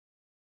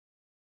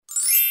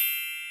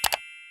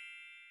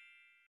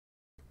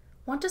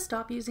Want to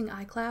stop using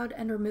iCloud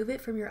and remove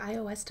it from your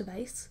iOS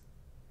device?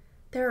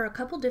 There are a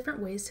couple different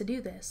ways to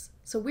do this,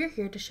 so we're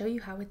here to show you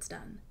how it's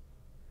done.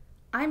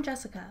 I'm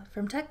Jessica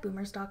from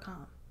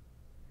techboomers.com.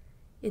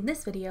 In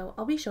this video,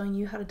 I'll be showing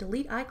you how to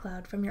delete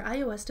iCloud from your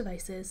iOS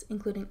devices,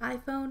 including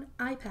iPhone,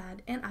 iPad,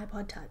 and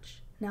iPod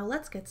Touch. Now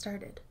let's get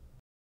started.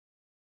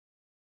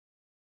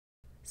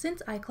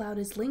 Since iCloud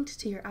is linked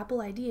to your Apple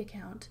ID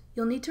account,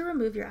 you'll need to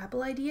remove your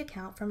Apple ID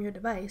account from your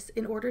device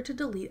in order to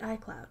delete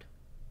iCloud.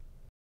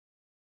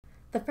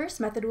 The first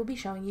method we'll be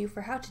showing you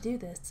for how to do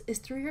this is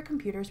through your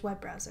computer's web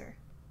browser.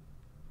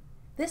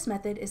 This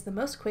method is the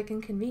most quick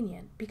and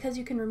convenient because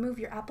you can remove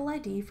your Apple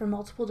ID from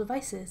multiple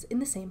devices in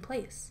the same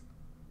place.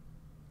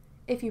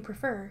 If you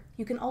prefer,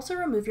 you can also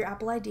remove your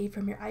Apple ID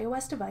from your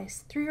iOS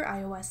device through your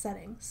iOS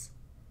settings.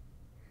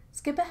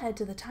 Skip ahead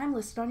to the time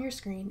listed on your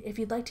screen if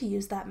you'd like to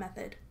use that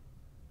method.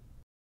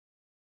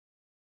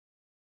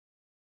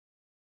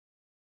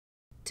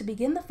 To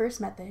begin the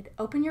first method,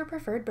 open your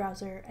preferred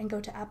browser and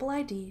go to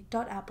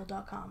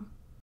appleid.apple.com.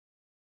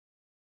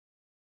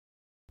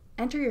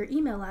 Enter your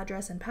email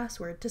address and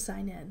password to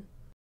sign in.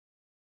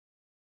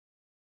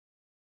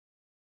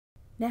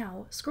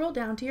 Now, scroll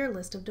down to your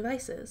list of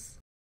devices.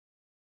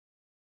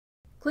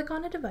 Click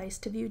on a device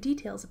to view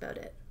details about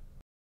it.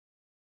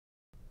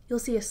 You'll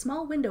see a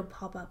small window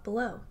pop up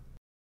below.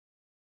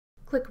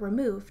 Click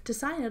Remove to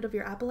sign out of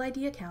your Apple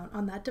ID account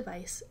on that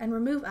device and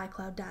remove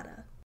iCloud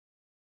data.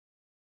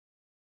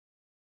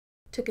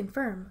 To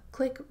confirm,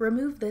 click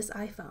Remove this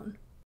iPhone.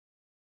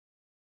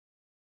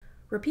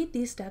 Repeat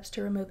these steps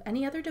to remove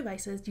any other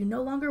devices you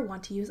no longer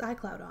want to use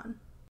iCloud on.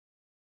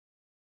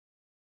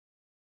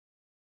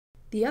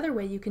 The other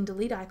way you can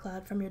delete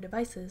iCloud from your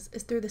devices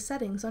is through the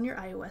settings on your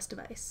iOS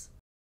device.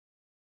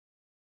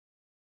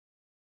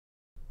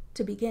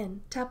 To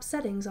begin, tap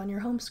Settings on your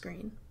home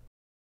screen.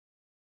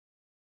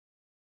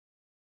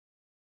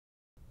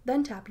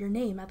 Then tap your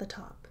name at the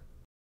top.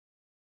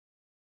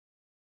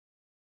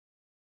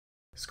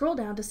 Scroll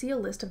down to see a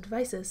list of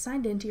devices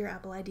signed into your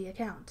Apple ID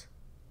account.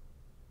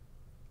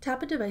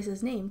 Tap a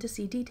device's name to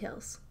see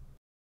details.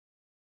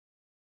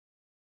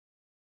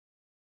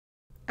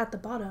 At the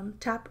bottom,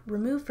 tap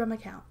Remove from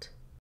Account.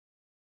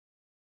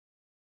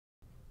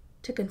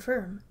 To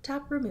confirm,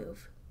 tap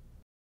Remove.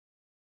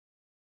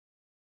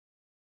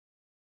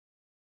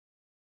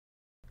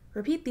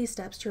 Repeat these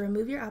steps to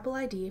remove your Apple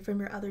ID from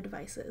your other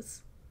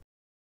devices.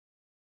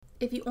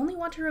 If you only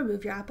want to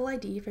remove your Apple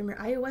ID from your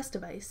iOS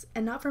device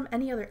and not from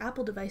any other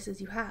Apple devices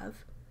you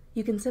have,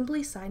 you can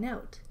simply sign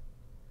out.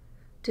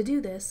 To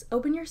do this,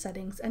 open your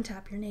settings and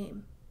tap your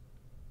name.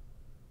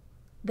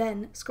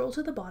 Then, scroll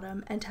to the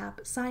bottom and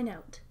tap Sign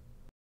Out.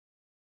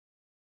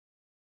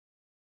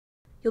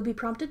 You'll be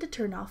prompted to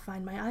turn off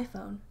Find My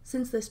iPhone,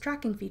 since this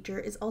tracking feature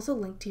is also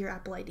linked to your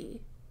Apple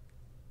ID.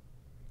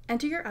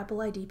 Enter your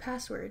Apple ID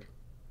password,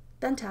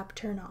 then tap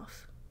Turn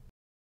Off.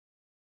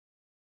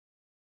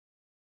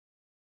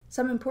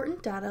 Some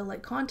important data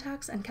like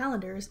contacts and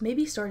calendars may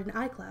be stored in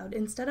iCloud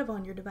instead of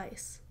on your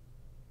device.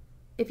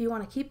 If you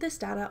want to keep this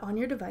data on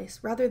your device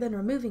rather than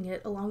removing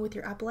it along with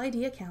your Apple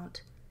ID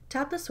account,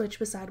 tap the switch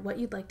beside what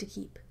you'd like to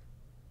keep.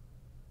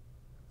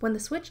 When the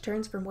switch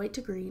turns from white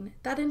to green,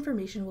 that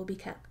information will be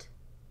kept.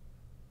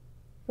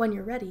 When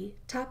you're ready,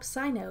 tap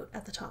Sign Out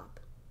at the top.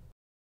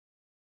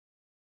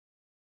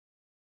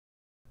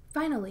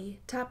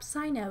 Finally, tap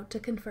Sign Out to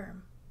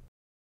confirm.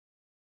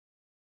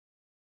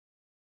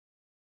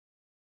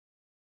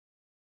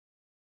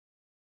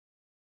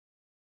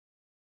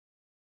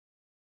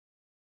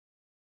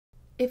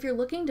 If you're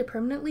looking to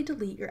permanently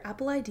delete your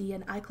Apple ID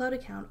and iCloud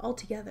account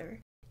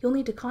altogether, you'll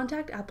need to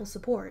contact Apple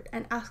support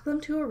and ask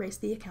them to erase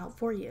the account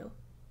for you.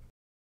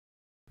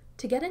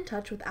 To get in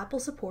touch with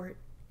Apple support,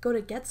 go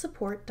to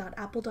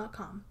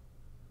getsupport.apple.com.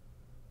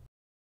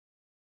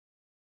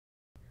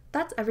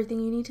 That's everything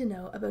you need to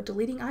know about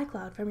deleting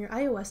iCloud from your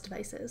iOS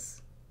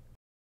devices.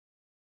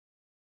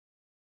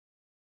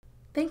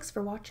 Thanks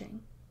for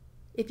watching.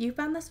 If you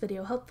found this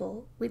video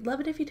helpful, we'd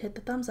love it if you'd hit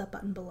the thumbs up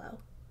button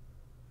below.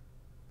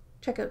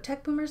 Check out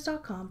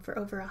techboomers.com for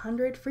over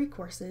 100 free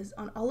courses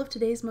on all of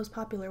today's most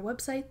popular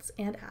websites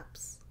and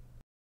apps.